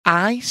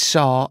I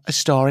saw a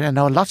story, and I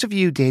know a lot of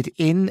you did,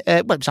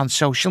 it was on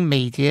social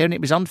media, and it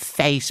was on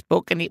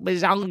Facebook, and it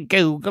was on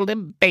Google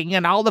and Bing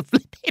and all the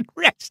flipping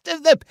rest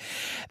of them.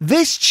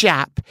 This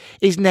chap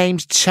is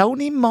named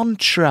Tony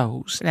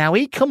Montrose. Now,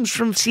 he comes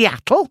from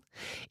Seattle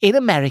in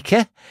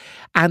America,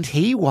 and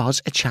he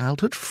was a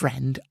childhood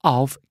friend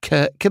of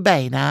Kurt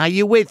Cobain. Are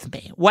you with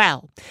me?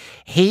 Well,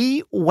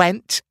 he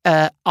went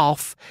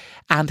off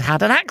and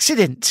had an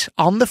accident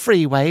on the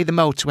freeway, the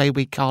motorway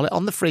we call it,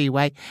 on the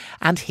freeway,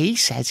 and he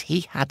says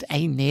he had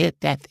a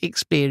near-death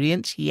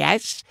experience.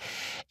 Yes,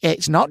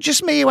 it's not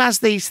just me who has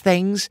these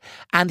things,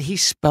 and he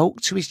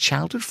spoke to his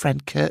childhood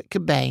friend Kurt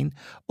Cobain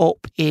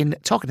up in,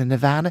 talking to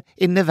Nirvana,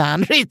 in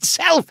Nirvana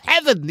itself,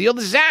 heaven, the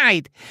other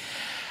side.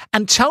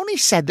 And Tony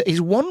said that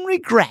his one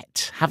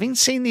regret, having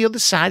seen the other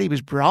side, he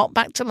was brought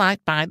back to life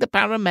by the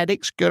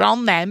paramedics, good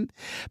on them,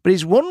 but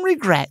his one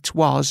regret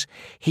was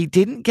he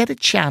didn't get a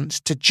chance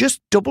to just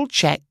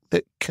double-check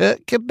that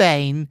Kurt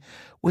Cobain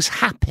was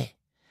happy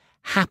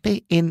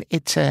in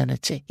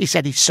eternity. He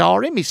said he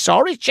saw him, he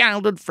saw his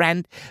childhood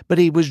friend, but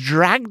he was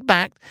dragged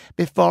back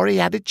before he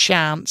had a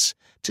chance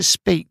to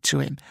speak to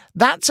him.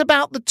 That's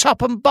about the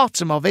top and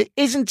bottom of it,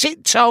 isn't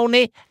it,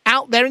 Tony,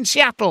 out there in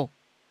Seattle?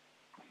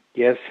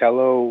 Yes,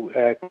 hello,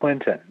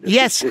 Clinton.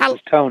 This is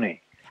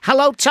Tony.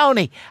 Hello,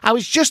 Tony. I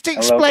was just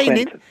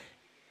explaining... Hello,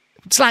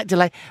 slight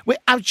delay.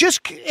 I was just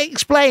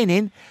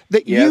explaining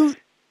that you...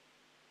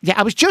 Yeah,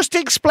 I was just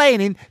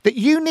explaining that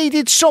you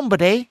needed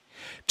somebody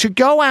to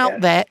go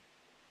out there...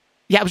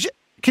 Yeah,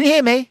 can you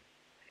hear me?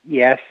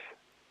 Yes.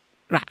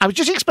 Right, I was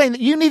just explaining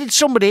that you needed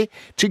somebody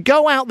to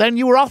go out there and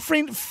you were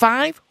offering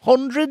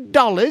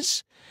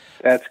 $500.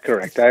 That's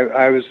correct.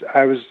 I was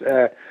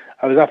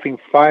offering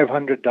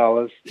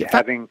 $500,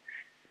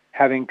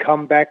 having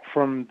come back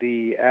from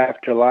the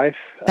afterlife,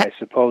 I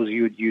suppose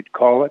you'd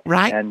call it,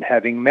 right? And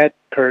having met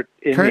Kurt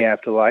in the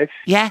afterlife,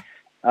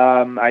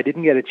 I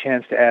didn't get a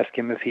chance to ask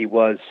him if he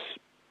was,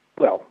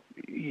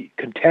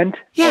 content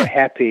or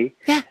happy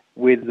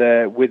with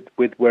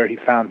where he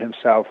found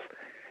himself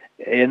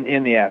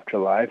in the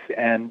afterlife,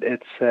 and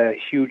it's a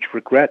huge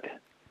regret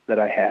that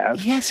I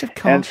have. Yes, of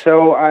course. And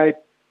so I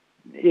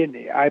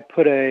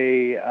put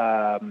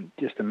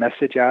just a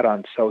message out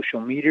on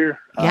social media,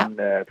 on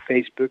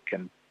Facebook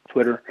and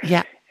Twitter,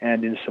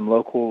 and in some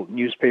local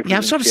newspapers. Yeah,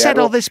 I've sort of said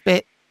all this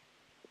bit.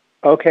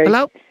 Okay.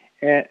 Hello?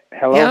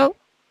 Hello?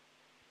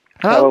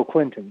 Hello,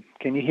 Clinton.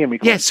 Can you hear me,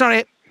 Clinton? Yes,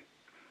 sorry.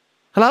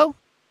 Hello?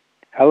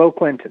 Hello,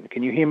 Clinton.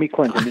 Can you hear me,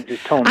 Clinton? This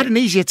is Tony. I had an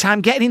easier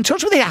time getting in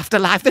touch with the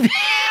afterlife than...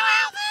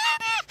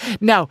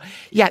 No,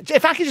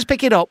 if I could just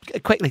pick it up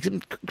quickly,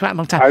 quite a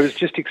long time. I was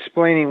just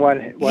explaining what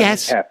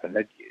has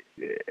happened.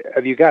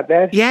 Have you got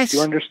that? Yes. Do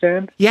you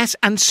understand? Yes,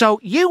 and so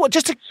you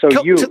just to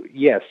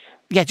yes.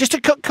 Yeah, just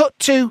to cut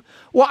to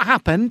what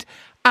happened.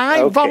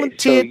 I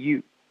volunteered.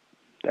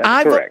 So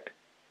that's correct.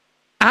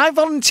 I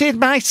volunteered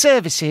my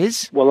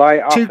services. Well, I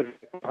offered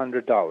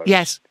 $100.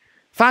 Yes,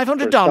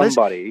 $500.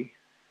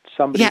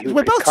 Somebody. Yeah,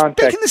 we're both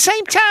speaking at the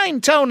same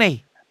time,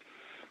 Tony.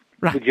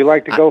 Right. Would you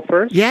like to go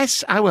first?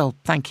 Yes, I will.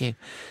 Thank you.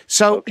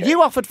 So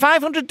you offered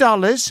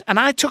 $500, and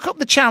I took up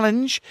the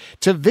challenge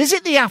to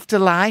visit the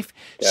afterlife,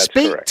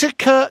 speak to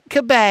Kurt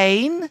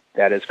Cobain.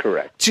 That is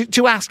correct.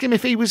 To ask him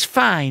if he was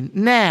fine.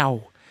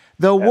 Now,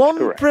 the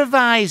one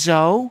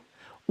proviso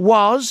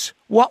was,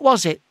 what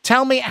was it?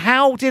 Tell me,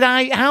 how did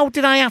I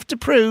have to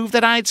prove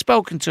that I had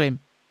spoken to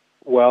him?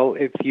 Well,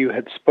 if you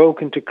had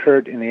spoken to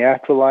Kurt in the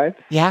afterlife.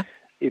 Yeah.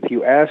 If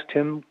you asked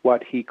him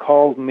what he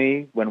called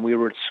me when we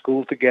were at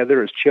school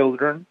together as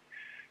children,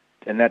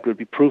 then that would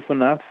be proof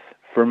enough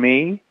for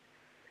me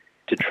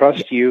to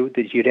trust you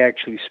that you'd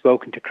actually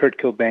spoken to Kurt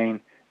Cobain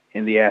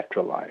in the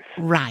afterlife.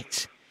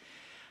 Right.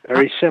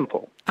 Very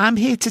simple. I'm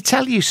here to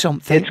tell you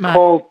something. It's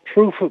called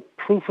proof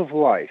of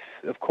life.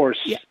 Of course,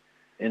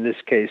 in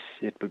this case,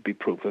 it would be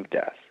proof of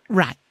death.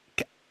 Right.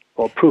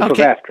 Well, proof of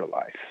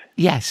afterlife.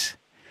 Yes.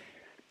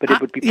 But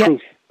it would be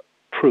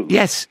proof.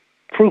 Yes.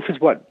 Proof is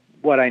what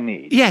I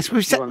need. Yes,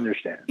 you'll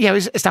understand. Yeah,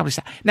 we've established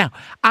that. Now,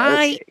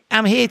 I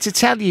am here to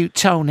tell you,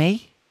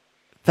 Tony,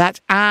 that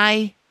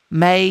I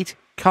made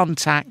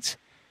contact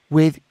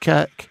with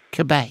Kurt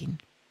Cobain.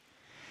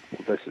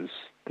 Well,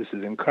 this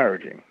is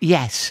encouraging.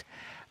 Yes.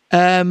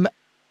 I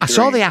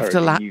saw the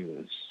afterlife.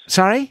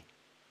 Sorry?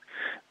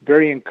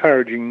 Very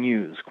encouraging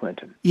news,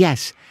 Clinton.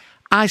 Yes.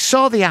 I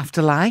saw the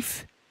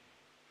afterlife.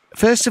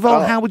 First of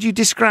all, how would you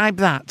describe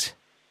that?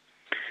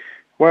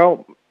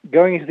 Well,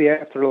 going into the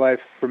afterlife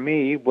for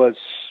me was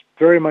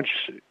very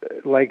much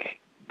like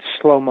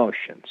slow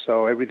motion.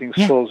 So everything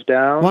slows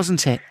down.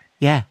 Wasn't it?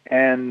 Yeah.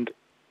 And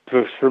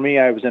for me,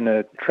 I was in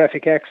a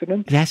traffic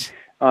accident. Yes.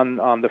 On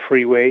the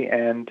freeway.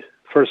 And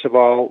first of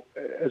all,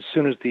 as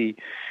soon as the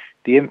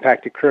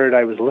impact occurred,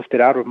 I was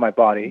lifted out of my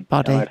body.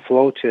 And I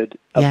floated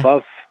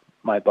above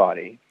my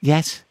body.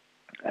 Yes.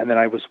 And then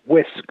I was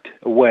whisked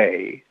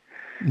away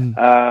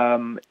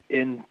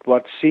in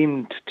what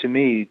seemed to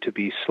me to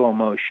be slow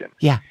motion.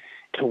 Yeah.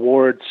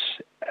 Towards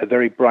a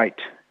very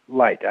bright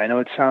light. I know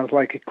it sounds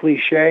like a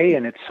cliche,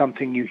 and it's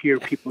something you hear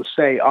people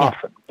say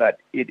often, but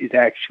it is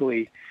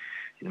actually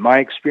In my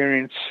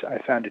experience, I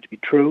found it to be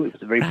true. It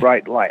was a very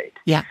bright light.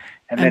 Yeah.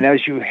 And then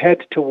as you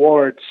head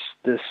towards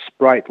this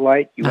bright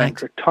light, you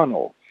enter a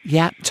tunnel.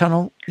 Yeah,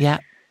 tunnel, yeah.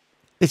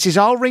 This is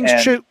all rings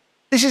true.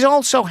 This is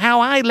also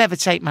how I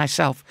levitate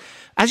myself.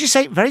 As you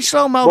say, very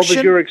slow motion. What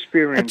was your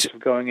experience of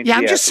going into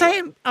I'm just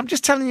saying, I'm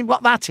just telling you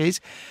what that is.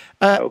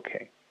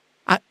 Okay.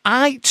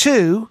 I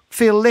too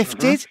feel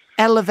lifted,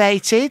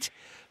 elevated,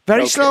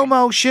 very slow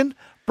motion,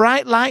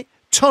 bright light,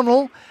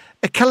 tunnel,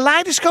 a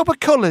kaleidoscope of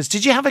colours.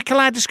 Did you have a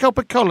kaleidoscope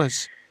of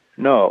colours?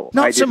 No.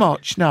 Not so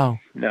much, no.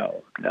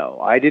 No.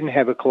 I didn't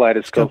have a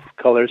kaleidoscope of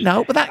colours.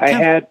 No, but I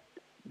had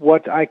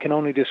what I can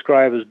only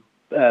describe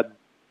as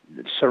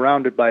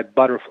surrounded by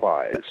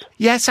butterflies.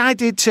 Yes, I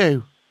did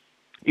too.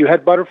 You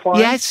had butterflies?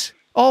 Yes.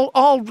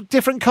 All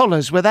different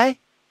colours, were they?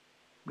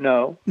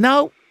 No.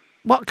 No?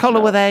 What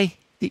colour were they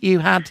that you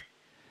had?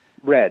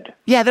 Red.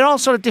 Yeah, they're all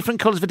sort of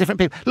different colours for different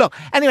people. Look,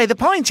 anyway, the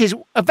point is,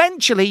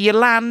 eventually you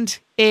land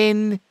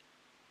in...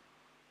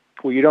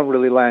 Well, you don't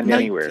really land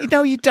anywhere.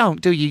 No, you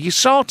don't, do you? You're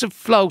sort of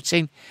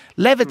floating,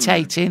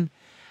 levitating,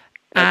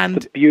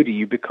 That's the beauty.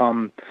 You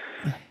become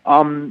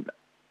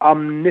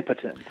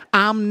omnipotent.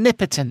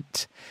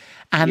 Omnipotent.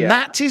 And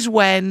that is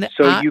when...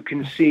 So you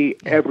can see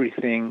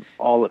everything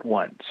all at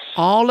once.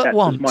 All at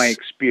once. That was my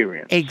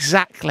experience.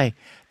 Exactly.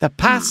 The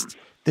past,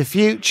 the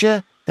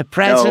future, the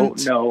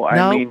present. No,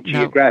 I mean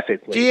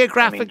geographically.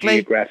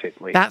 Geographically.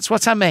 That's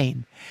what I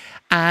mean.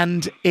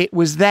 And it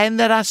was then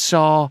that I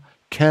saw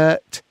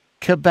Kurt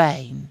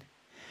Cobain.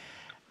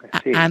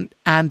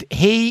 And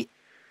he,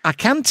 I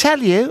can tell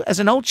you, as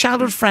an old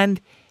childhood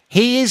friend,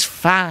 he is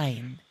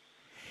fine.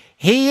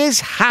 He is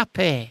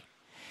happy.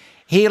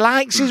 He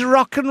likes his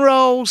rock and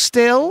roll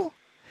still.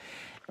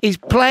 He's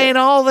playing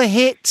all the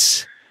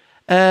hits.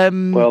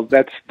 Well,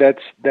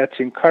 that's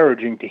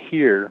encouraging to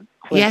hear,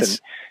 Clinton. Yes.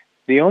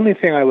 The only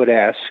thing I would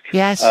ask,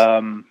 yes,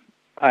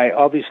 I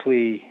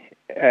obviously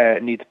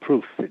need the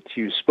proof that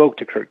you spoke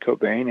to Kurt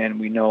Cobain, and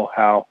we know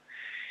how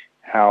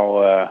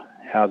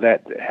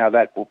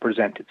that will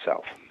present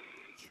itself.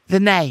 The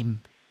name.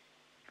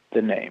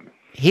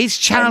 His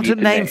childhood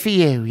name for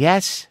you,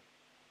 yes?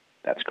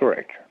 That's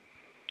correct.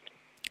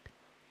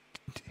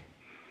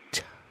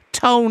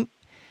 Tone.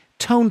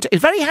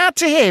 It's very hard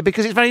to hear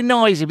because it's very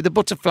noisy with the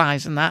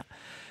butterflies and that.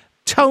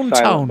 Tone.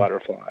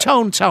 Butterfly.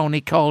 Tone,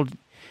 he called.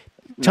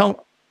 Tone.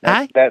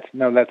 No,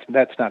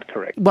 that's not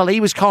correct. Well, he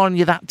was calling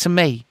you that to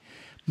me.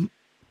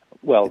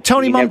 Well,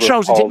 Tony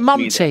Montrose, is it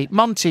Monty?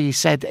 Monty, he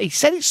said it's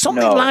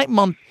something like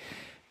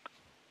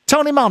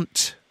Tony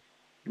Mont.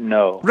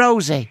 No.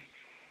 Rosie.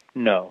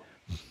 No.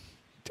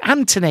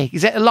 Anthony,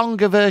 is it a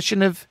longer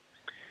version of?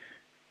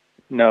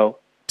 No.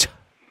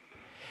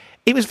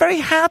 It was very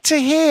hard to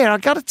hear, I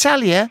got to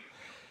tell you.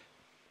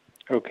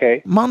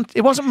 Okay.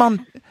 It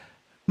wasn't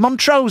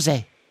Montrose.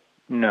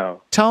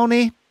 No.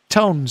 Tony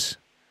Tones.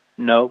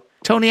 No.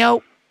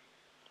 Tonio.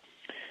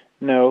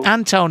 No.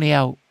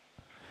 Antonio.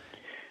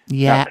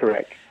 Yeah. Not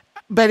correct.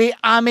 But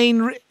I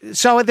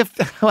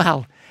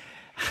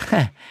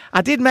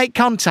did make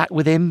contact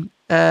with him,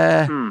 but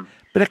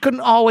I couldn't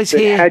always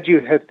hear. Had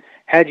you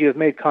have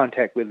made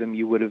contact with him,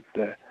 you would have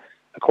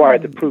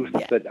acquired the proof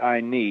that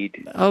I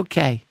need.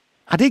 Okay.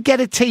 I did get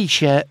a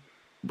T-shirt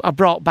I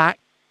brought back,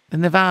 the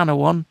Nirvana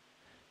one.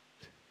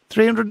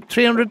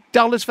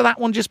 $300 for that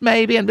one, just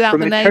maybe, and without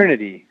From the name.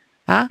 Eternity.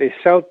 Huh?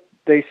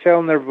 They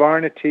sell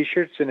Nirvana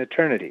T-shirts in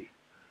Eternity.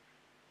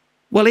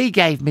 Well, he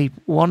gave me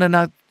one, and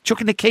I chuck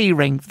in a key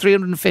ring,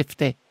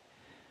 $350.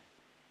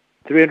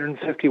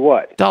 350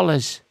 what?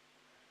 Dollars.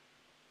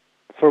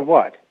 For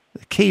what?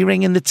 The key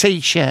ring and the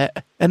T-shirt,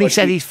 and he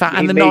said he's fat,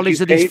 and the made knowledge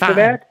you that he's pay for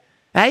fat.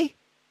 that? Hey?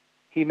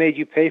 He made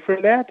you pay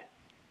for that?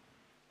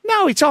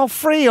 No, it's all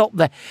free up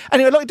there.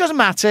 Anyway, look, it doesn't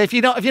matter if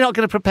you're not going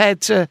to prepare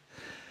to.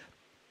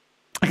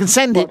 I can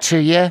send it to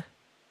you.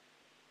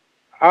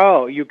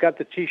 Oh, you got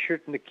the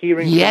T-shirt and the key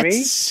ring for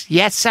me?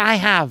 Yes, I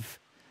have.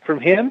 From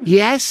him?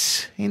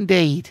 Yes,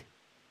 indeed.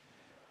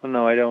 Well,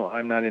 no, I don't.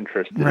 I'm not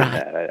interested in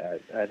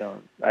that.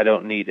 I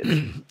don't need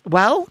it.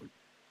 Well,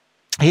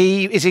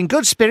 he is in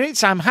good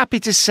spirits, I'm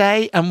happy to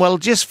say, and we'll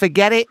just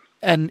forget it.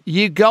 And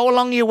you go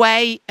along your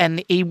way,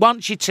 and he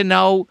wants you to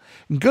know.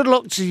 Good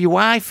luck to your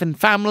wife and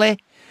family.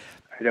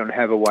 I don't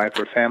have a wife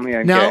or family.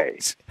 I'm gay.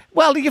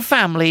 Well, your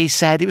family, he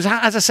said. It was,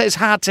 as I said, it's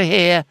hard to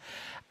hear.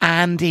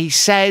 And he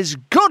says,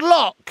 good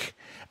luck.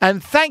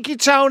 And thank you,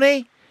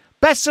 Tony.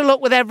 Best of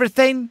luck with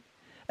everything.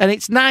 And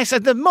it's nice.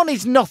 The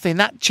money's nothing.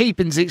 That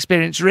cheapens the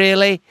experience,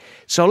 really.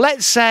 So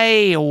let's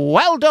say,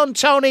 well done,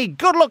 Tony.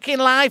 Good luck in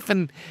life.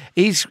 And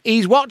he's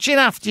watching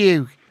after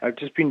you. I've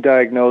just been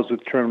diagnosed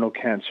with terminal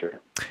cancer.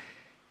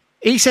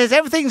 He says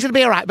everything's going to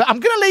be all right, but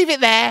I'm going to leave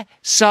it there.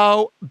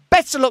 So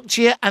best of luck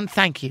to you and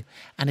thank you.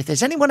 And if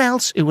there's anyone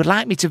else who would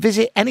like me to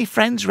visit, any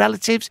friends,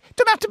 relatives,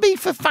 don't have to be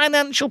for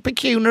financial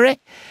pecuniary,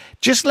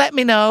 just let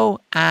me know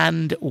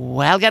and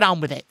we'll get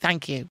on with it.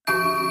 Thank you.